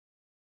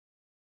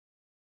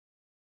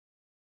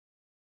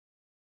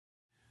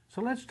So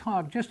let's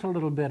talk just a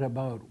little bit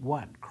about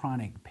what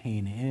chronic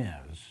pain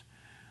is.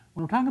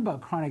 When we're talking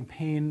about chronic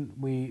pain,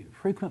 we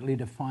frequently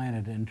define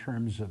it in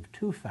terms of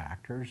two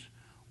factors.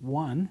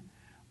 One,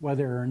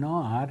 whether or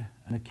not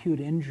an acute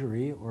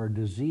injury or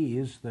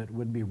disease that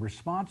would be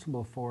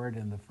responsible for it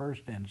in the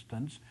first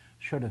instance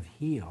should have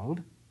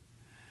healed.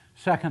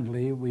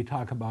 Secondly, we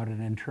talk about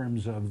it in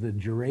terms of the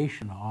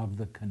duration of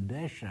the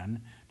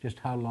condition, just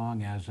how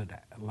long has it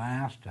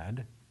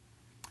lasted.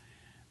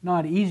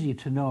 Not easy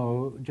to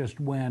know just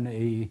when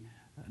an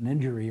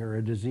injury or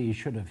a disease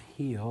should have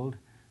healed.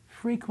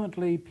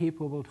 Frequently,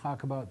 people will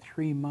talk about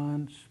 3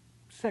 months.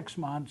 6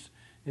 months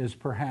is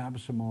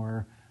perhaps a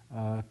more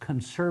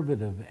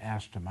conservative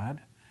estimate.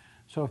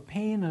 So if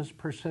pain has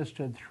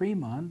persisted 3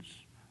 months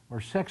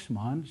or 6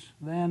 months,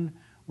 then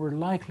we're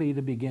likely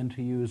to begin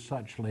to use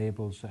such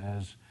labels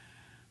as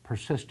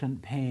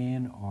persistent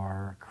pain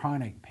or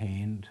chronic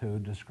pain to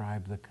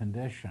describe the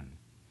condition.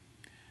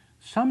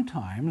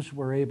 Sometimes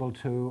we're able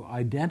to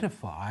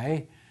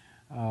identify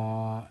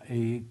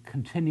a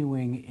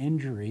continuing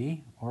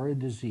injury or a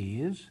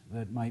disease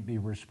that might be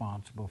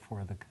responsible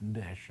for the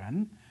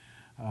condition.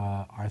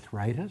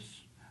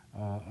 Arthritis,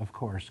 of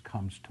course,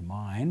 comes to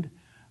mind.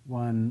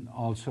 One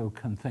also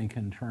can think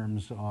in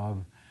terms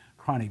of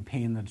chronic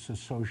pain that's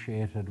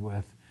associated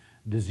with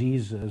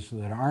diseases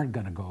that aren't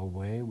going to go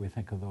away. We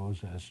think of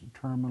those as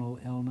terminal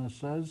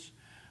illnesses.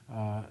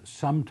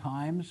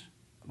 Sometimes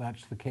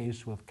that's the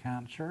case with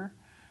cancer.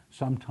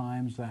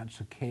 Sometimes that's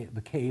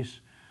the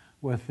case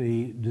with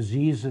the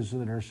diseases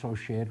that are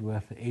associated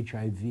with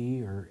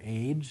HIV or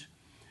AIDS.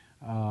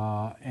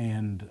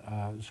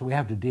 So we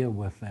have to deal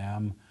with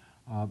them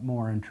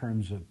more in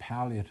terms of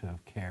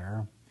palliative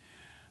care.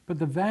 But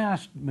the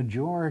vast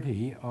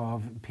majority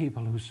of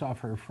people who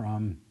suffer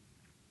from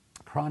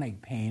chronic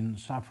pain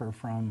suffer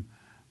from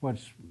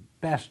what's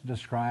best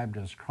described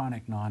as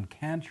chronic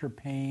non-cancer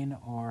pain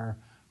or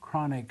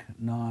chronic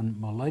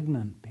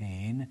non-malignant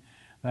pain.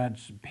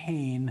 That's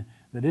pain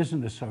that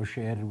isn't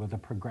associated with a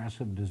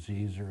progressive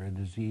disease or a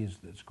disease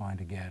that's going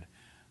to get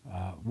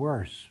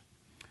worse.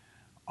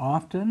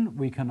 Often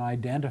we can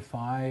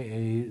identify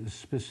a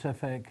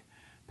specific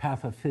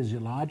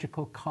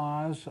pathophysiological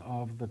cause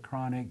of the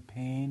chronic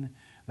pain.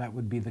 That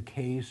would be the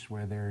case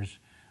where there's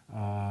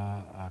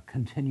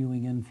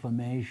continuing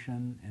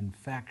inflammation,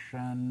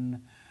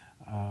 infection,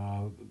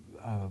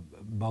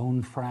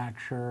 bone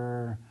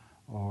fracture,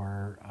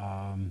 or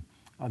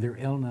other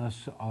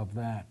illness of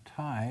that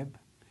type.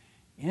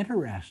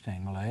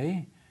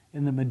 Interestingly,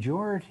 in the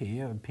majority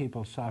of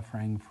people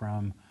suffering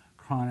from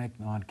chronic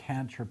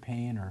non-cancer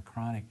pain or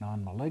chronic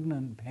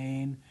non-malignant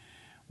pain,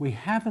 we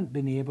haven't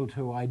been able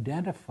to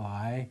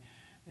identify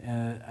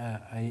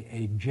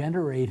a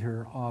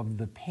generator of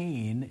the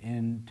pain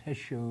in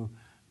tissue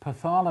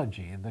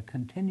pathology. The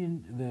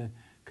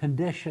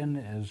condition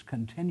is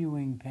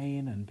continuing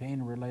pain and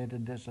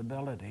pain-related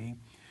disability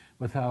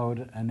without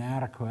an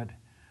adequate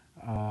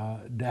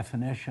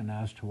definition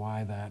as to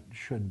why that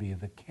should be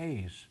the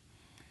case.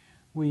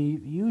 We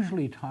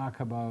usually talk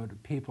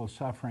about people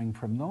suffering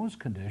from those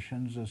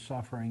conditions as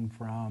suffering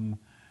from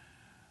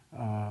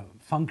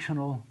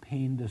functional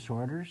pain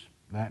disorders.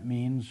 That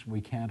means we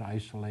can't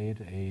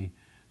isolate a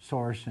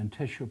source in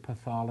tissue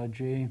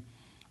pathology,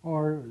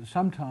 or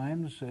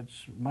sometimes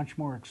it's much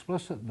more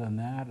explicit than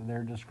that.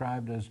 They're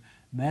described as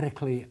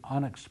medically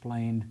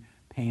unexplained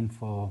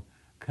painful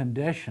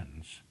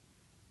conditions.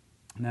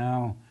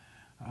 Now,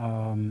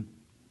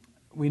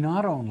 we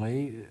not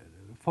only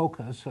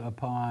focus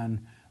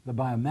upon the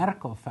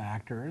biomedical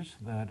factors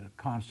that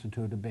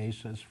constitute a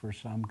basis for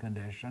some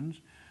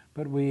conditions,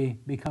 but we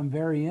become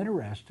very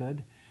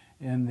interested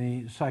in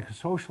the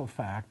psychosocial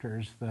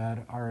factors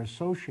that are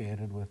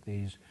associated with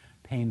these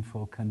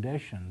painful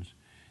conditions.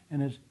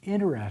 And it's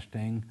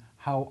interesting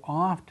how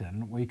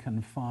often we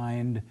can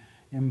find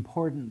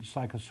important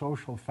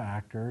psychosocial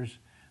factors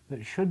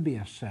that should be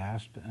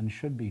assessed and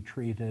should be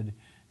treated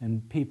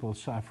in people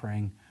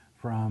suffering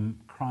from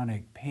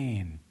chronic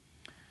pain.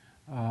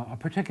 A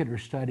particular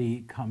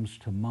study comes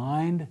to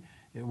mind.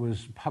 It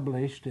was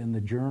published in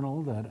the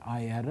journal that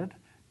I edit,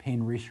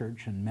 Pain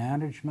Research and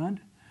Management.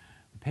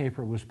 The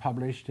paper was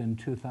published in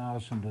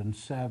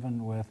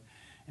 2007 with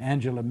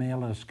Angela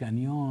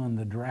Melas-Gagnon,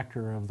 the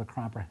director of the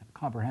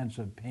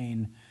Comprehensive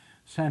Pain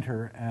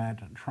Center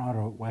at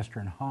Toronto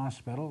Western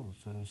Hospital.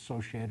 It's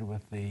associated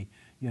with the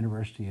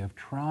University of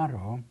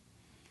Toronto.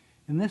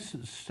 In this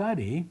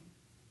study,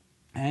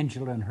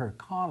 Angela and her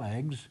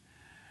colleagues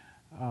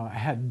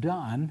had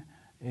done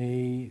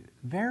a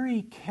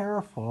very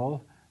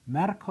careful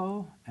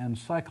medical and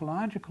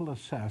psychological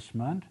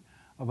assessment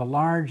of a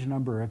large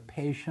number of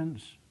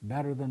patients,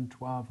 better than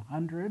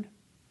 1,200.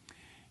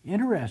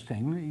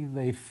 Interestingly,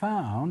 they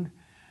found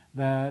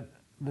that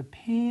the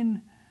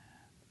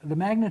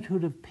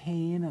magnitude of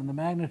pain and the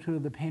magnitude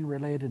of the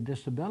pain-related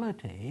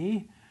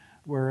disability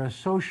were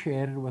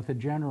associated with a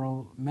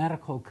general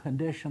medical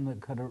condition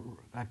that could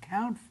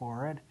account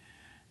for it,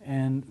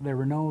 and there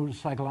were no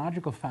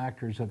psychological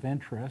factors of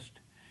interest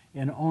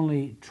in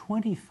only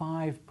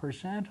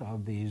 25%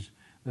 of these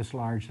this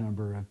large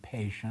number of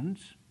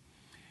patients.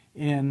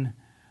 In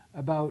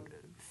about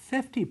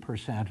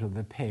 50% of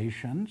the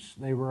patients,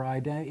 they were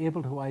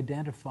able to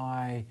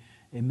identify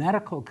a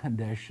medical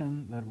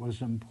condition that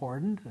was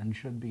important and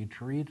should be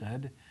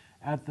treated,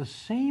 at the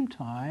same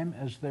time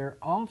as there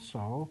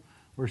also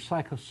were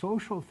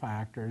psychosocial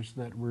factors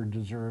that were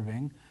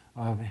deserving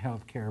of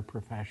healthcare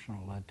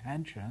professional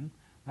attention.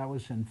 That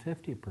was in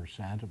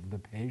 50% of the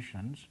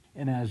patients.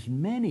 In as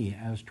many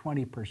as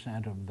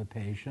 20% of the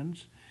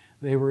patients,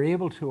 they were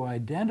able to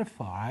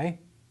identify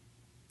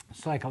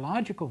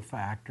psychological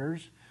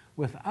factors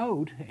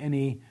without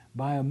any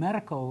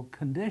biomedical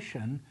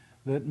condition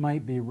that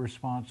might be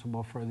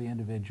responsible for the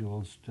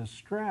individual's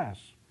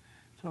distress.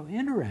 So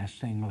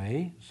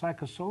interestingly,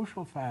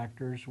 psychosocial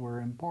factors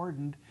were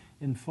important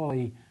in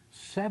fully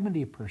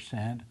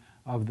 70%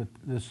 of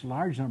this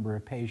large number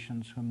of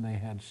patients whom they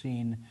had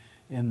seen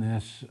in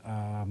this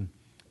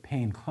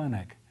pain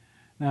clinic.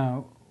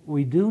 Now,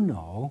 we do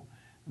know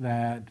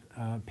that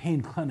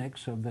pain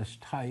clinics of this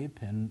type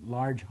in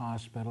large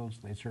hospitals,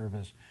 they serve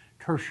as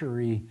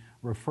tertiary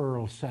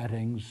referral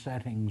settings,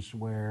 settings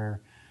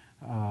where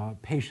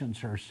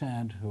patients are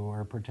sent who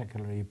are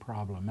particularly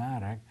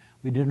problematic.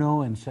 We do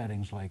know in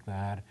settings like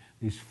that,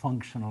 these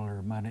functional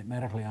or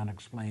medically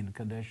unexplained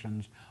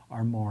conditions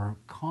are more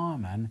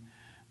common,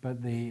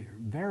 but the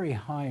very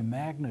high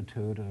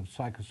magnitude of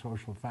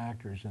psychosocial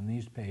factors in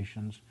these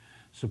patients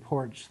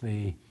supports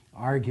the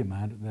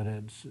argument that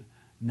it's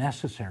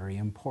necessary,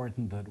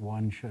 important that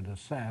one should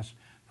assess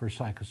for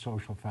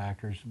psychosocial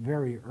factors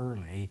very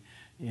early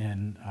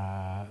in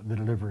the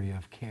delivery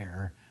of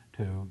care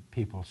to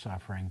people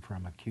suffering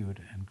from acute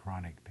and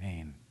chronic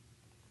pain.